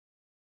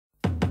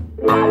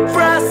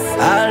Frass,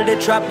 all the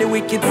trap the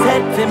wicked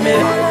set for me.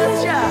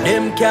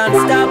 Them can't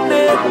stop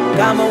me.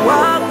 Come and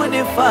walk with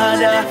the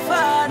Father.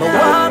 Me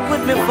walk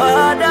with me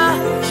Father.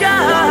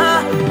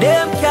 Yeah.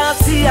 Them can't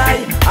see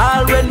I.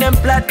 All when them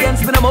plot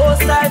against me, the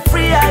most I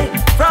free I.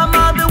 From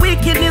all the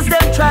wickedness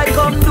them try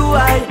come do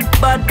I.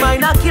 But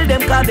mine I kill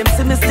them cause them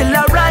see me still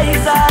a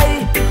rise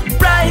I.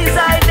 Rise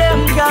I,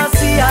 them can't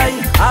see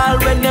I. All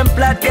when them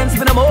plot against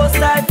me, the most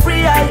I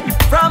free I.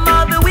 From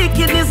all the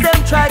wickedness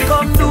them try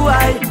come do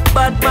I.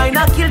 But mine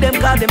I kill them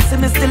cause them see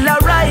me still a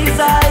rise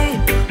I.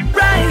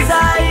 Rise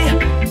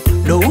I.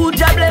 No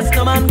Jah bless,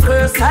 no man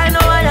curse. I know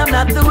I am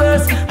not the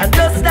worst. And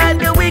just like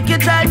the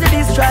wicked try to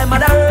destroy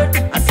Mother Earth,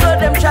 I saw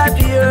them try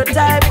to hurt,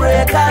 I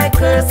break, I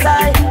curse,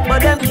 I.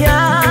 But them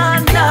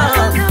can't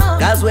now.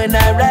 Cause when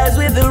I rise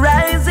with the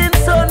rising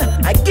sun,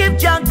 I give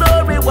Jah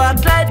glory,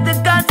 walk like the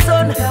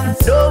Godson.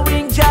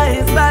 Knowing Jah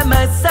is by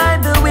my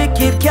side, the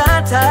wicked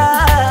can't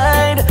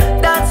hide.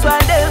 That's why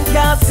them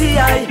can't see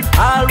I.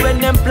 All when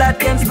them plot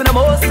against me, the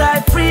most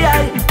I free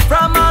I.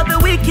 From all the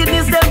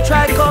wickedness them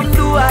try come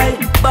do I.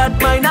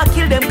 But mine I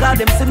kill them cause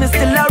them see me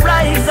still a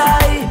rise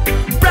I.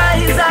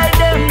 Rise I,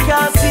 them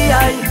can't see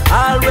I.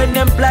 All when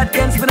them plot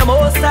against me, the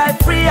most I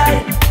free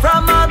I.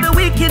 From all the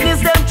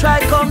wickedness them try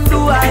come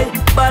do I.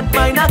 But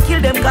mine I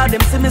kill them cause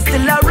them see me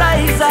still a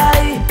rise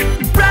I.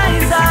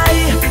 Rise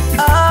I.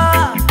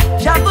 Ah,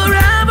 Jah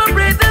forever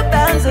break the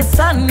bands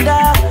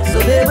asunder, so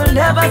they will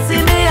never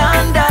see me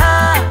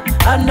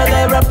under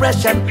their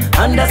oppression,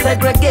 under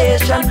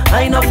segregation.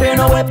 I no fear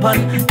no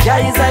weapon, Jah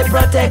is thy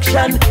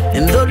protection.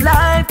 And though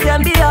life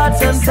can be hard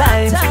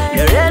sometimes,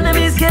 your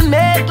enemies can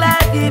make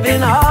life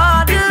even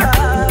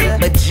harder,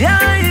 but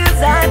Jah is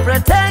thy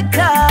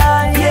protector,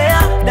 yeah.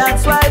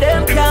 That's why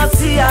them can't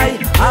see I.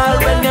 All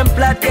when them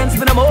plot against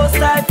me, the most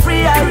I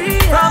free I.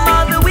 From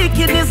all the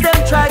wickedness them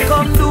try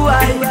come do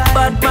I.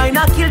 But mine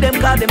I kill them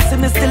cause them see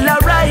me still a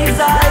rise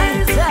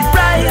I.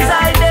 Rise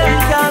I, them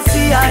can't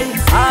see I.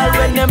 All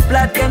when them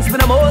plot against me,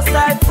 the most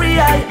I free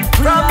I.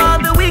 From all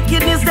the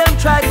wickedness them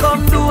try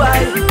come do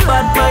I.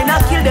 But mine I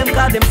kill them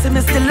cause them see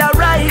me still a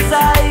rise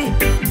I.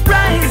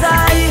 Rise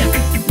I.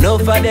 No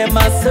for them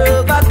I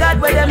serve a God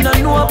where them no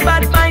know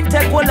bad mind.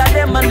 Take all of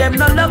them and them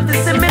no love to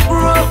see me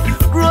grow.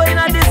 Grow in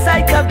the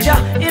sight of Jah,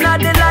 in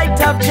the light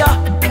of Jah.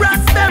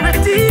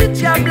 Prosperity,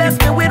 Jah bless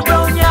me with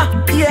round ya.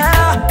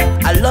 Yeah,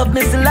 I love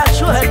me still I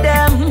show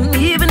them.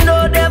 Even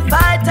though they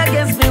fight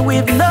against me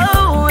with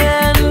no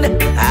end,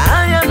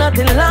 I am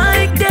nothing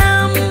like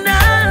them.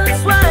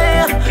 That's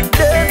why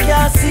they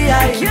can't see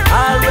I.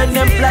 All when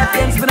them plot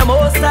against me, the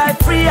most I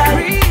free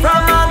I.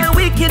 From all the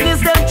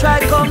wickedness them try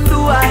come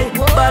do I.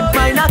 But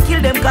mine I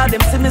kill them cause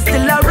them see me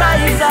still a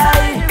rise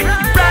I.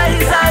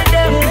 Rise I,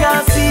 them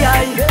can't see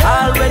I.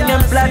 All when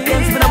them plot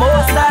against me, the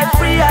most I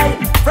free I.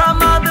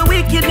 From all the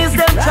wickedness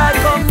them try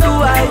come do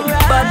I.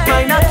 But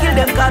mine I kill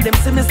them cause them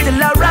see me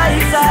still a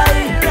rise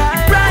I.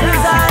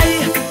 Rise I.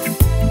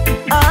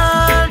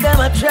 All them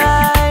I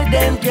try,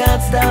 them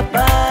can't stop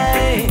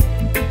I.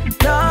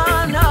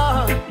 No,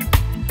 no,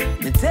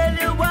 me tell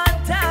you